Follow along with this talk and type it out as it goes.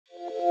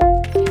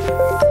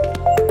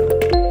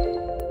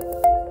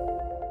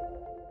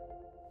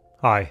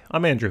Hi,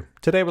 I'm Andrew.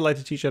 Today I would like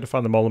to teach you how to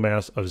find the molar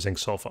mass of zinc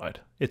sulfide.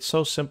 It's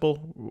so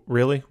simple,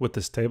 really, with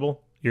this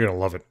table. You're going to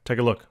love it. Take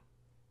a look.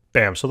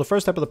 Bam. So the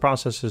first step of the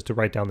process is to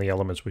write down the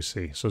elements we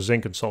see, so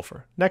zinc and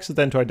sulfur. Next is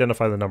then to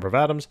identify the number of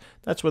atoms.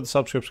 That's where the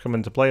subscripts come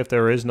into play. If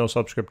there is no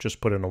subscript,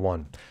 just put in a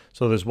 1.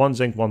 So there's 1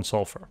 zinc, 1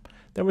 sulfur.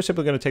 Then we're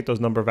simply going to take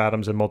those number of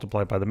atoms and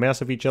multiply by the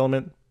mass of each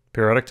element.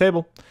 Periodic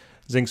table.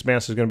 Zinc's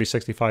mass is going to be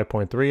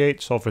 65.38.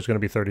 Sulfur is going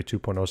to be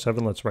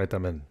 32.07. Let's write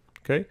them in.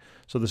 Okay,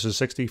 so this is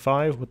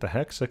 65, what the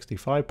heck,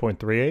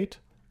 65.38,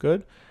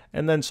 good.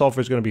 And then sulfur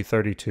is going to be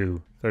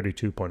 32.07.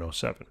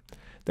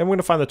 Then we're going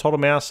to find the total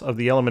mass of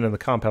the element in the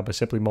compound by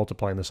simply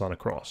multiplying this on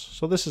across.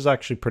 So this is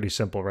actually pretty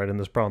simple, right, in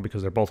this problem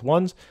because they're both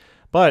 1s.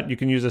 But you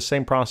can use the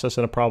same process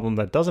in a problem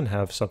that doesn't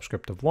have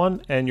subscript of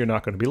 1, and you're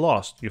not going to be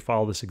lost. You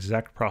follow this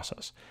exact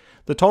process.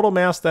 The total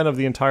mass then of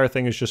the entire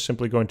thing is just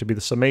simply going to be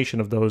the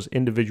summation of those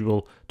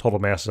individual total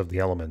masses of the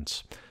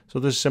elements. So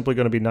this is simply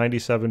going to be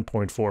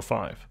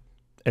 97.45.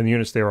 And the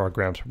units there are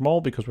grams per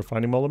mole because we're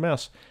finding molar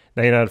mass.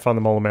 Now you know how to find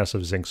the molar mass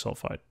of zinc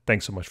sulfide.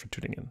 Thanks so much for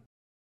tuning in.